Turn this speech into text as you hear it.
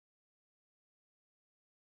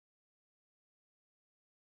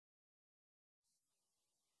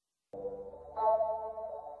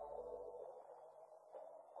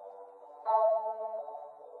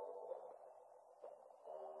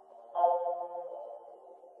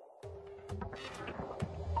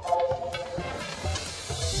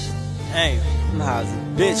Hey, I'm high as a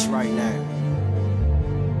bitch right now.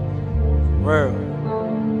 Real.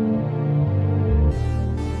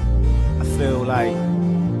 I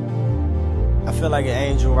feel like an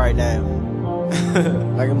angel right now.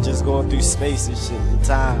 Like I'm just going through space and shit and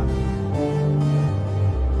time.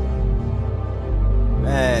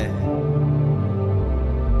 Man.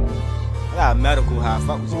 I got a medical high,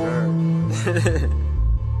 fuck what you heard.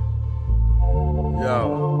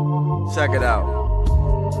 Yo, check it out.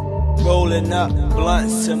 Rolling up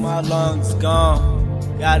blunts till my lungs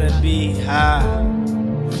gone. Gotta be high,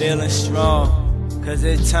 feeling strong. Cause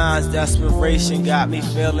at times desperation got me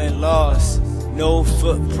feeling lost. No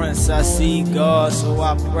footprints, I see God, so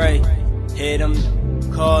I pray. Hear them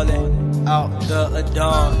calling out the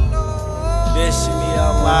dawn. Wishing me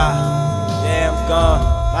a while, yeah I'm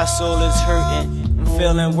gone. My soul is hurting, I'm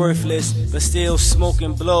feeling worthless, but still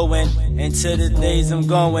smoking, blowing. Into the days I'm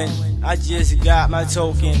going, I just got my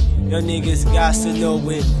token. Your niggas got to know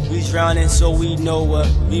it. We drowning so we know what.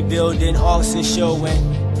 We building arcs and showing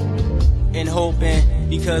and hoping,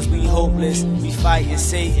 because we hopeless. We fighting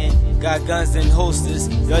Satan, got guns and holsters.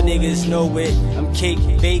 Y'all niggas know it. I'm cake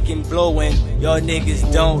baking, blowing. Y'all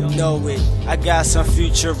niggas don't know it. I got some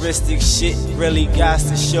futuristic shit, really got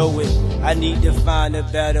to show it. I need to find a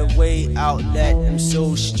better way outlet. I'm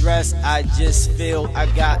so stressed, I just feel I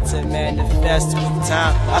got to manifest with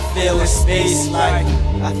time. I feel in space like,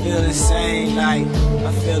 I feel insane like,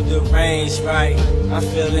 I feel the range right. I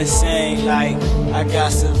feel insane like, I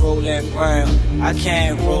got to roll that brown. I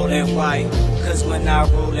can't roll that white, cause when I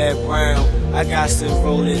roll that brown, I got to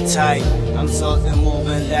roll it tight. I'm talking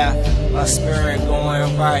moving left, my spirit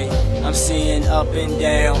going right. I'm seeing up and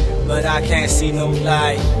down, but I can't see no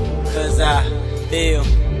light. Cause I feel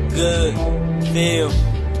good, feel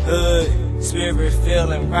good, spirit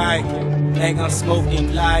feeling right. Think I'm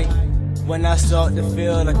smoking light. When I start to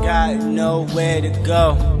feel I got nowhere to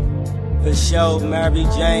go. For sure, Mary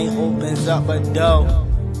Jane opens up a door.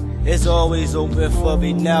 It's always open for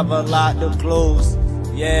me, never locked or closed.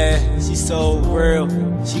 Yeah, she's so real,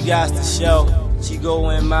 she got to show. She go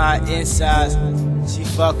in my insides, she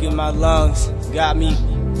fucking my lungs. Got me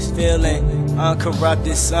feeling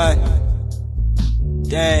uncorrupted, son.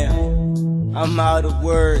 Damn, I'm out of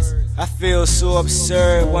words. I feel so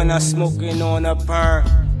absurd when I'm smoking on a perm.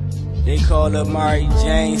 They call her Mary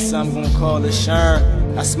Jane, some gon' call her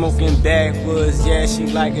Sharon. I smoking backwoods, yeah, she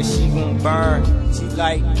like it, she gon' burn. She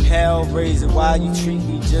like Hellraiser, why you treat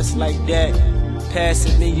me just like that?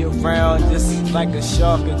 Passing me around, this is like a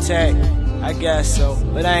shark attack. I guess so,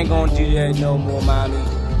 but I ain't gon' do that no more, mommy.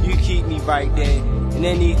 You keep me right there, and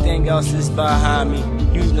anything else is behind me.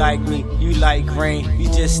 You like me, you like green, you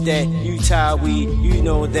just that, you tie weed, you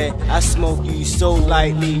know that. I smoke you so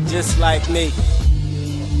lightly, just like me.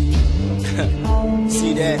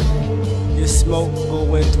 See that? Your smoke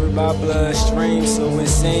going through my bloodstream, so it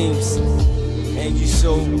seems. And you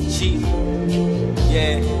so cheap.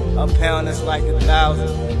 Yeah, a pound is like 1,000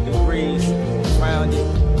 degrees. Round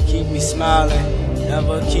it, keep me smiling,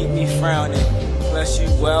 never keep me frowning. Plus you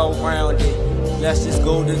well-rounded. Let's just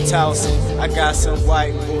go to Towson. I got some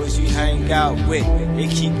white boys you hang out with. They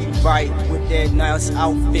keep you right with that nice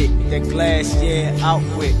outfit, that glass, yeah,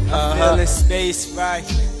 outfit. I feel in space right,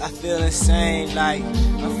 I feel insane like,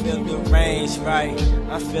 I feel the range right.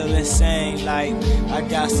 I feel insane like, I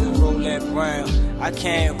got to roll that brown. I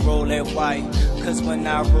can't roll that white, cause when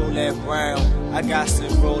I roll that brown, I got to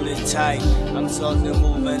roll it tight. I'm talking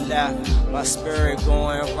moving left, my spirit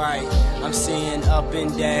going right. I'm seeing up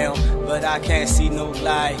and down, but I can't see no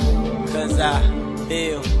light. Cause I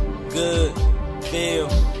feel good,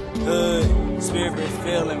 spirit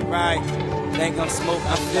feeling right. Think I'm smoking,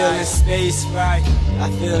 I feel in space right.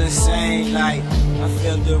 I feel insane like, I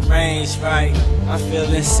feel the range right. I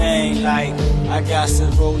feel insane like, I got to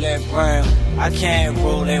roll that brown. I can't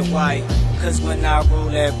roll that white, cause when I roll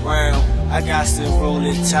that brown, I got to roll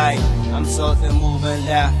it tight. I'm talking moving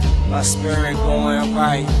left, my spirit going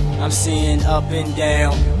right. I'm seeing up and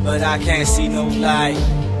down, but I can't see no light.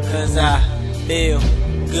 Cause I feel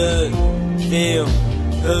good,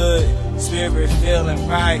 spirit feeling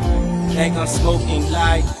right. Think I'm smoking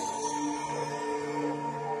light.